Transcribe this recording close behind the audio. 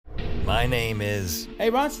My name is...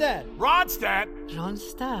 Hey, Ronstadt! Ronstadt!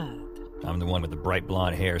 Ronstadt. I'm the one with the bright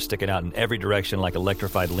blonde hair sticking out in every direction like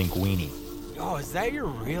electrified linguini. Oh, is that your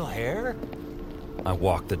real hair? I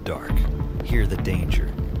walk the dark, hear the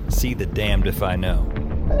danger, see the damned if I know.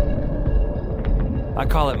 I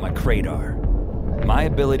call it my Cradar. My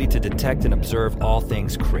ability to detect and observe all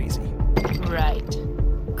things crazy. Right.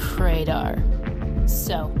 Cradar.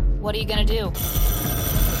 So, what are you gonna do?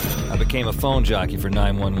 I became a phone jockey for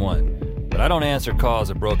 911, but I don't answer calls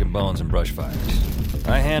of broken bones and brush fires.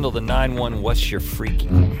 I handle the 911 what's your freaky.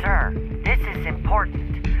 Sir, this is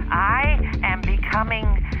important. I am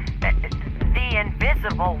becoming the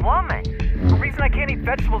invisible woman. The reason I can't eat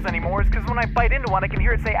vegetables anymore is because when I bite into one, I can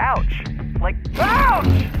hear it say ouch. Like, ouch!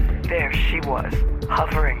 There she was,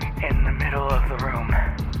 hovering in the middle of the room.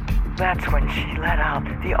 That's when she let out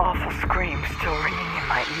the awful scream still ringing in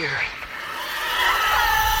my ears.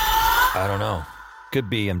 I don't know. Could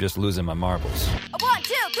be I'm just losing my marbles. 1,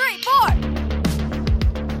 2, 3, 4!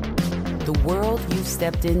 The world you've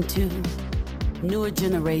stepped into, newer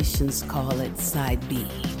generations call it side B.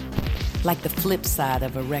 Like the flip side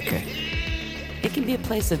of a record. It can be a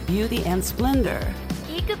place of beauty and splendor.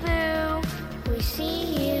 Peekaboo, we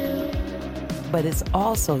see you. But it's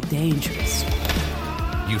also dangerous.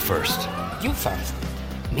 You first. You first.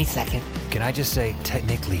 Me second. Can I just say,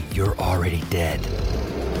 technically, you're already dead.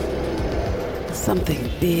 Something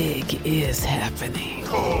big is happening.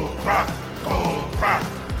 Cold crack, cold crack,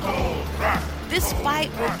 cold crack. This fight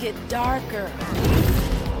will get darker.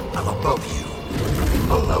 I'm above you,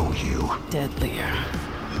 below you. Deadlier.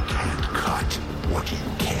 You can't cut what you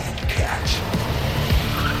can't catch.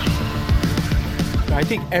 I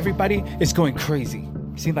think everybody is going crazy.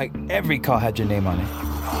 Seemed like every call had your name on it.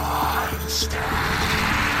 Ronstadt.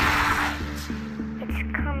 It's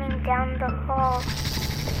coming down the hall.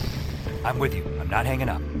 I'm with you. I'm not hanging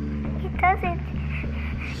up. It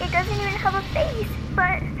doesn't even have a face,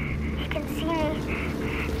 but it can see me.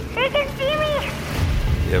 It can see me!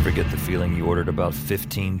 You ever get the feeling you ordered about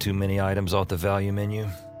 15 too many items off the value menu?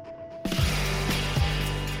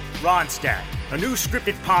 Ronstadt, a new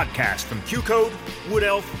scripted podcast from Q-Code, Wood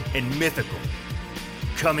Elf, and Mythical.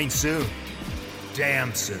 Coming soon.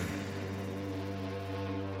 Damn soon.